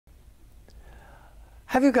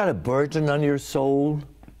Have you got a burden on your soul?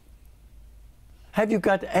 Have you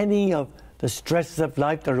got any of the stresses of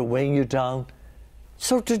life that are weighing you down?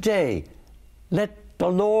 So today, let the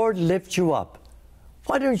Lord lift you up.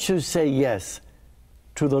 Why don't you say yes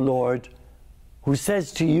to the Lord who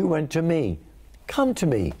says to you and to me, come to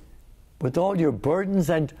me with all your burdens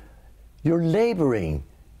and your laboring,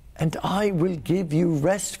 and I will give you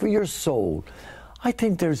rest for your soul. I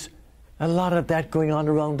think there's a lot of that going on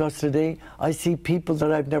around us today. I see people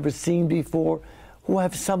that I've never seen before who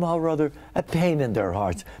have somehow or other a pain in their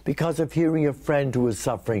hearts because of hearing a friend who is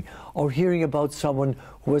suffering or hearing about someone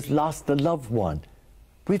who has lost a loved one.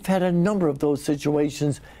 We've had a number of those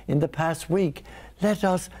situations in the past week. Let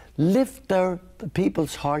us lift the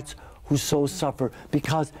people's hearts who so suffer,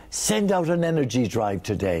 because send out an energy drive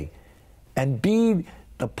today and be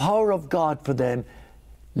the power of God for them,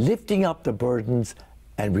 lifting up the burdens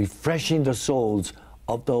and refreshing the souls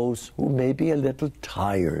of those who may be a little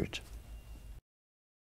tired.